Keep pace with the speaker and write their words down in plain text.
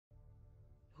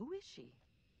is she?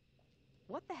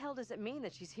 What the hell does it mean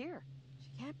that she's here?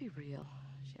 She can't be real.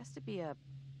 She has to be a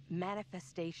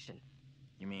manifestation.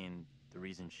 You mean the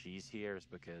reason she's here is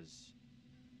because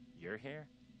you're here?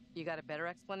 You got a better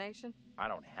explanation? I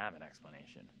don't have an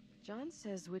explanation. John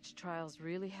says witch trials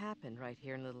really happen right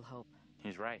here in Little Hope.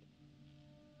 He's right.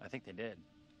 I think they did.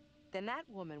 Then that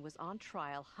woman was on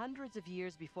trial hundreds of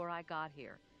years before I got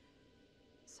here.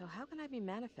 So how can I be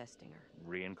manifesting her?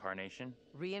 Reincarnation?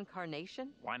 Reincarnation?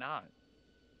 Why not?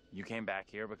 You came back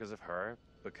here because of her,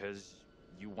 because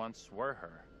you once were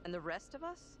her. And the rest of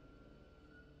us?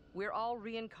 We're all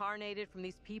reincarnated from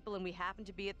these people and we happen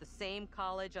to be at the same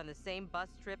college on the same bus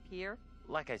trip here?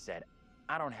 Like I said,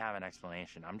 I don't have an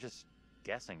explanation. I'm just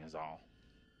guessing is all.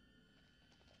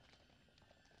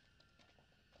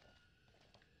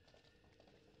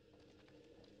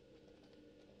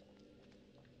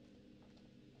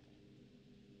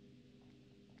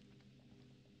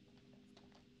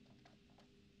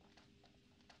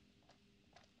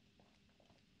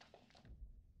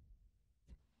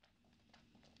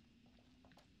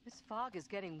 This fog is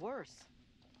getting worse.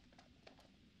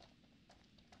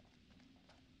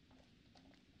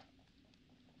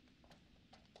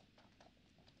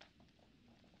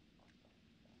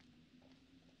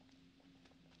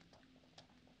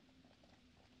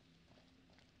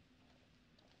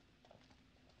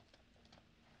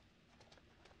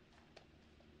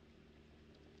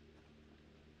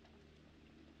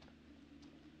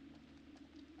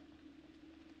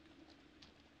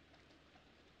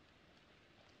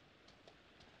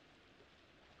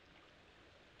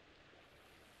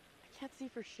 Can't see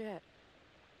for shit.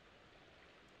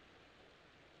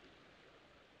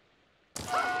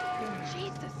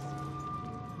 Jesus!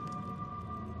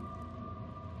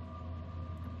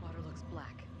 Water looks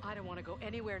black. I don't want to go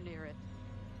anywhere near it.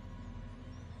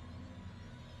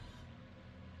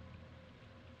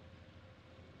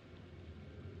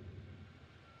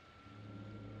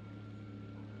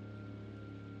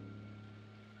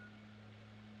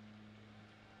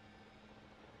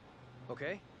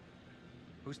 Okay.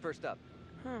 Who's first up?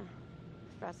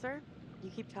 Professor, you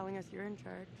keep telling us you're in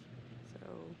charge, so...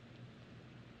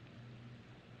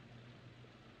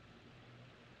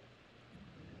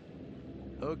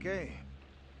 Okay.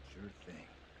 Sure thing.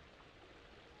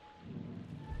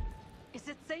 Is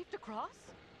it safe to cross?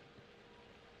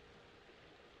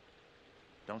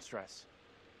 Don't stress.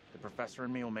 The professor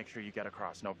and me will make sure you get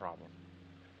across, no problem.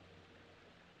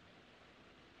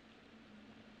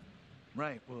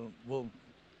 Right, we'll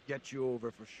get you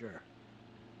over for sure.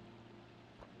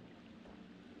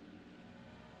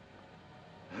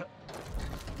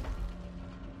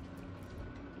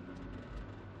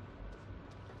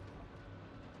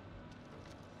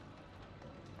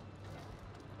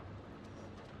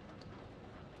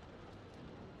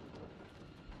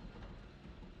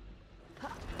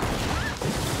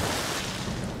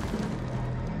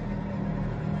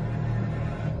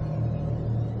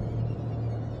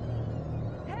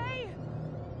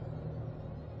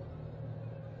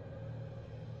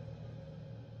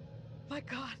 My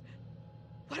God,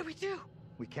 what do we do?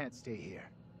 We can't stay here.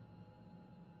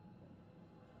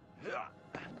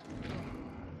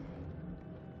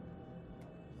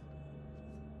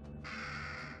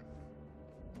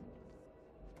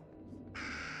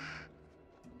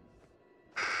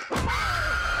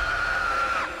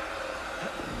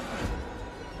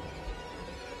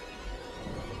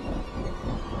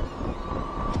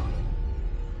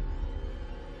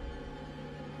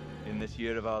 In this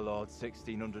year of our Lord,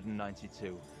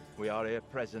 1692, we are here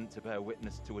present to bear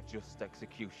witness to a just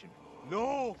execution.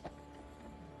 No!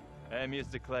 Amy is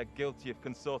declared guilty of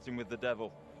consorting with the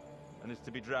devil, and is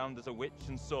to be drowned as a witch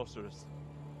and sorceress.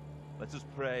 Let us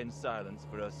pray in silence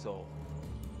for her soul.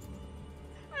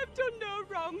 I've done no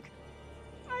wrong.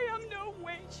 I am no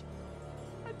witch.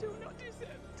 I do not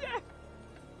deserve death.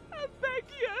 I beg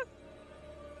you.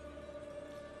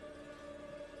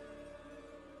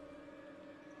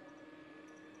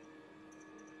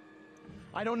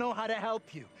 I don't know how to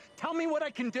help you. Tell me what I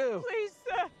can do. Please,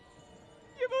 sir.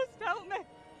 You must help me.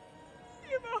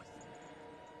 You must.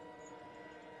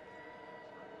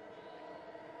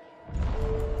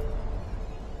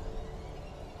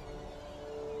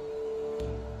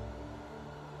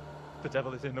 The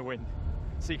devil is in the wind,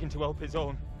 seeking to help his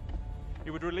own. He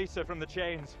would release her from the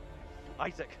chains.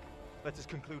 Isaac, let us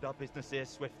conclude our business here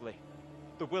swiftly.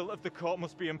 The will of the court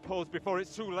must be imposed before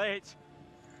it's too late.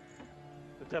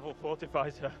 The devil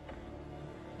fortifies her.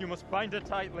 You must bind her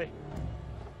tightly.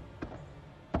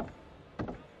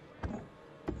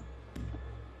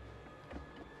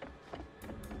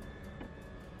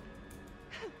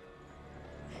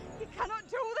 You cannot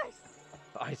do this.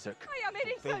 Isaac, I am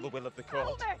fulfill innocent! the will of the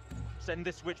Help court. me! Send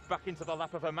this witch back into the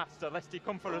lap of her master, lest he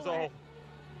come for us all.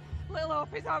 Little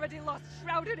Hope is already lost,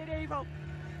 shrouded in evil.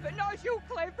 But not as you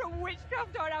claim from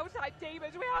witchcraft or outside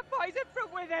demons. We have poison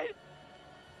from within.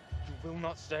 You will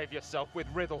not save yourself with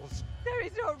riddles. There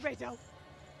is no riddle.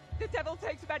 The devil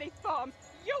takes many forms.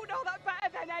 You know that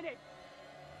better than any.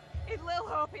 In Little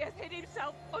Hope, he has hid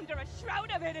himself under a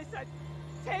shroud of innocence,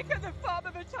 taken the form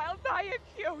of a child, my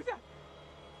accuser.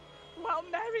 While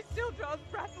Mary still draws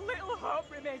breath, Little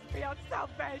Hope remains beyond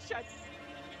salvation.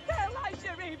 There lies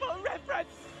your evil reverence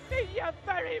in your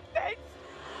very midst.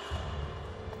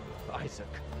 Isaac.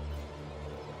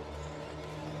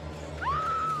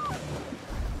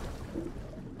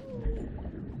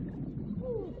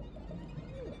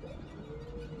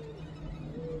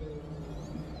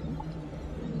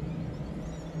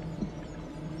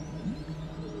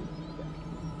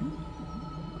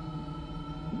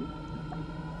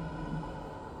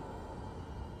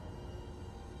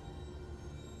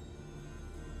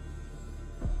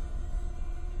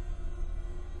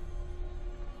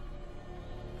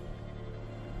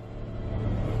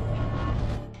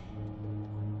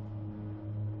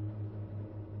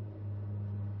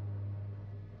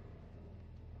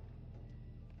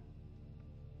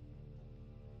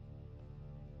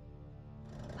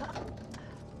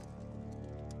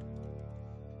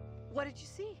 What did you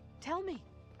see? Tell me.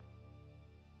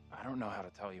 I don't know how to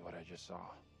tell you what I just saw.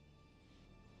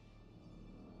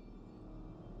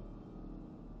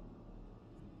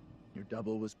 Your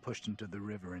double was pushed into the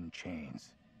river in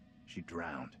chains. She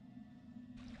drowned.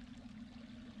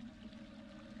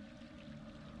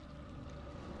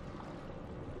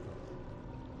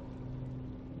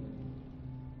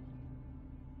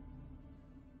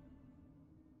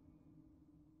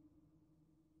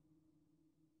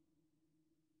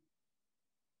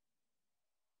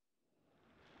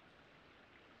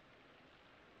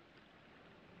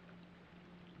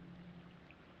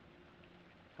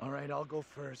 All right, I'll go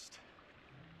first.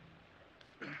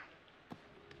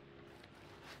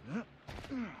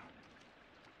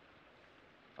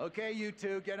 Okay, you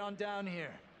two, get on down here.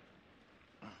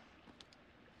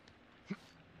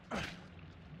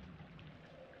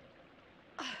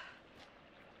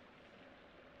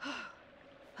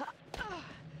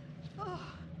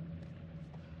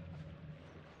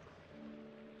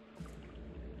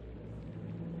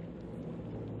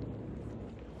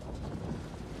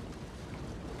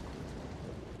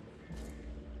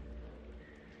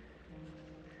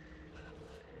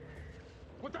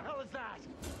 What the hell is that?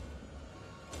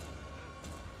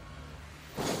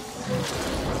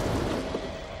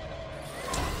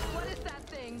 What is that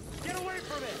thing? Get away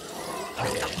from it!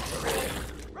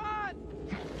 Run!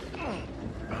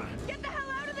 Get the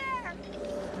hell out of there!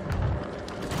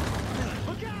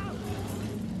 Look out!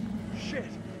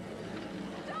 Shit!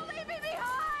 Don't leave me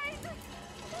behind!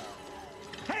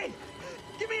 Hey!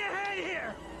 Give me a hand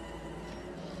here!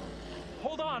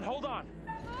 Hold on, hold on.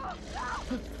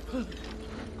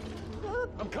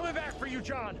 I'm coming back for you,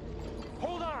 John!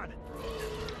 Hold on!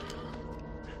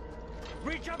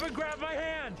 Reach up and grab my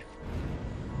hand!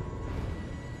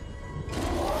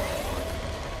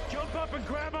 Jump up and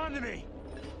grab onto me!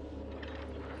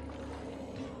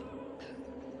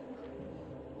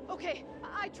 Okay,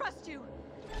 I trust you.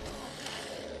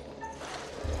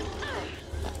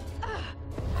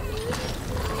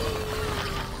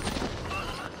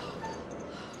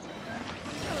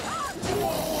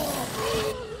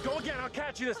 Go again, I'll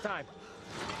catch you this time!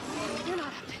 You're not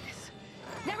up to this.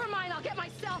 Never mind, I'll get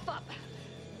myself up.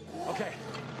 Okay,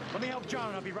 let me help John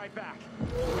and I'll be right back.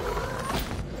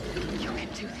 You can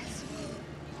do this.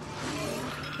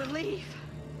 Believe.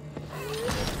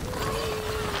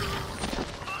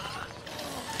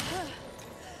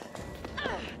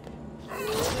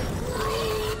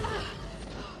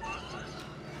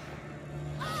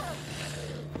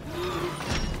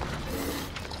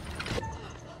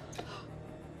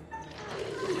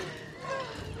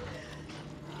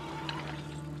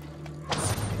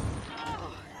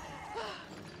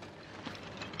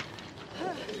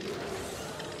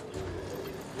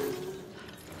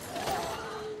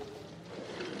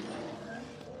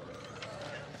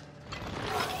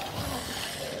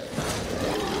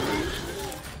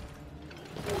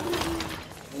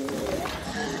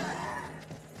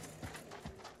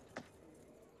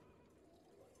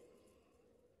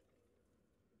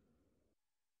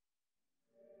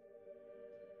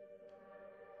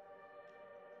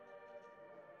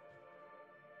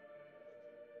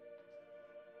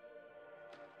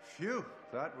 Phew,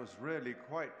 that was really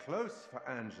quite close for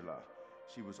Angela.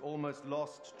 She was almost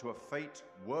lost to a fate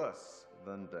worse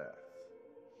than death.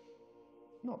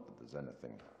 Not that there's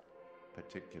anything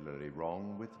particularly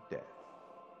wrong with death.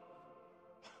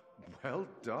 Well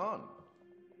done.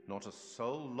 Not a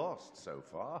soul lost so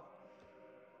far.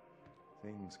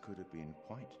 Things could have been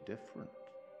quite different.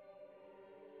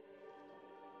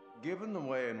 Given the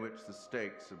way in which the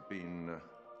stakes have been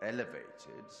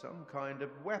elevated, some kind of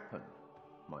weapon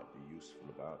might be useful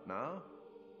about now.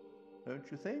 Don't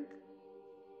you think?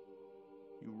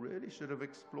 You really should have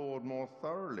explored more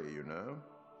thoroughly, you know.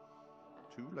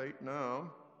 Too late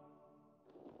now.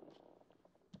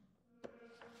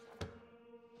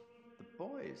 The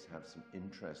boys have some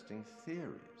interesting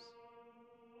theories.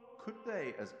 Could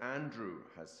they, as Andrew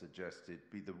has suggested,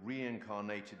 be the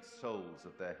reincarnated souls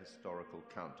of their historical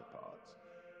counterparts?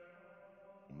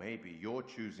 Or maybe you're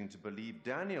choosing to believe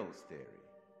Daniel's theory,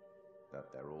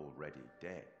 that they're already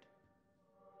dead.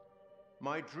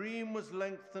 My dream was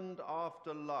lengthened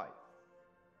after life.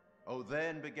 Oh,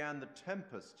 then began the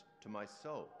tempest to my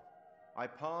soul. I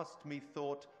passed,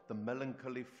 methought, the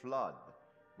melancholy flood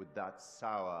with that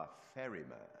sour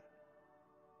ferryman,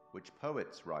 which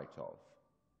poets write of,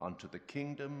 unto the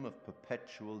kingdom of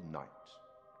perpetual night.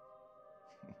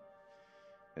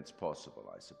 It's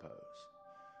possible, I suppose.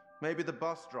 Maybe the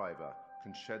bus driver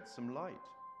can shed some light.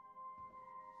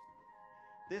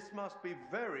 This must be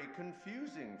very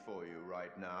confusing for you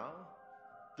right now.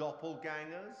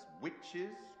 Doppelgangers,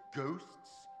 witches, ghosts,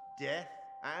 death,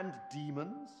 and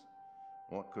demons.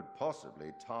 What could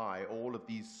possibly tie all of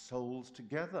these souls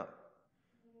together?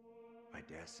 I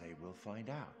dare say we'll find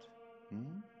out.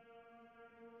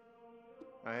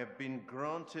 I have been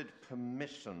granted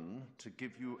permission to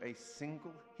give you a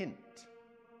single hint.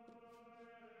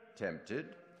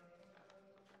 Tempted?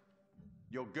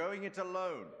 You're going it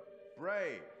alone,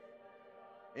 brave,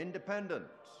 independent,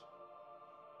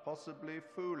 possibly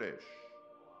foolish.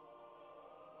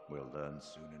 We'll learn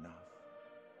soon enough.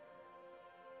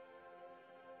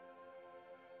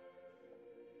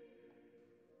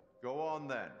 Go on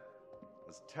then.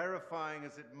 As terrifying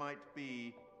as it might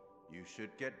be, you should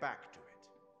get back to it.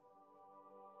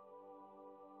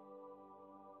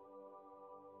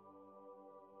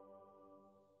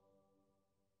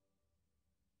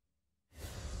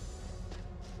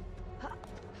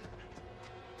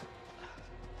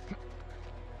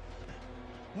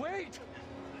 Wait!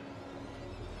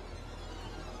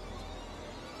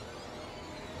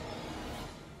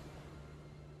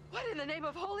 What in the name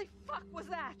of holy fuck was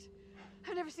that?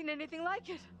 I've never seen anything like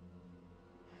it.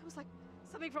 It was like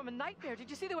something from a nightmare. Did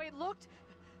you see the way it looked?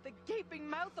 The gaping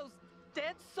mouth, those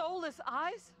dead, soulless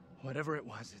eyes? Whatever it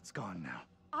was, it's gone now.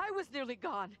 I was nearly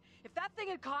gone. If that thing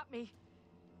had caught me,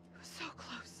 it was so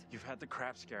close. You've had the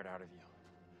crap scared out of you.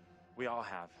 We all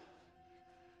have.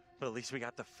 But at least we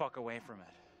got the fuck away from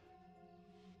it.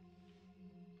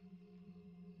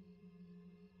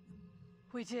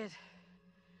 We did.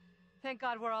 Thank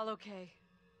God we're all okay.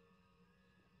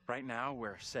 Right now,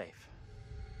 we're safe.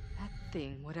 That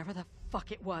thing, whatever the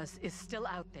fuck it was, is still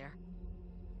out there.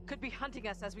 Could be hunting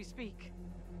us as we speak.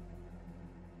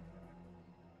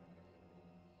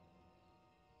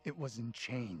 It was in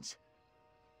chains.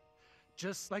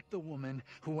 Just like the woman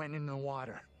who went in the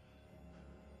water.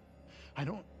 I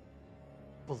don't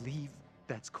believe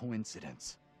that's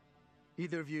coincidence.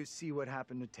 Either of you see what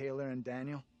happened to Taylor and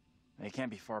Daniel? They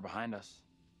can't be far behind us.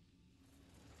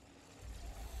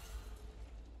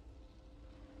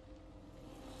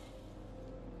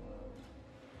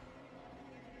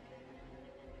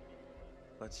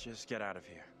 Let's just get out of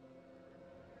here.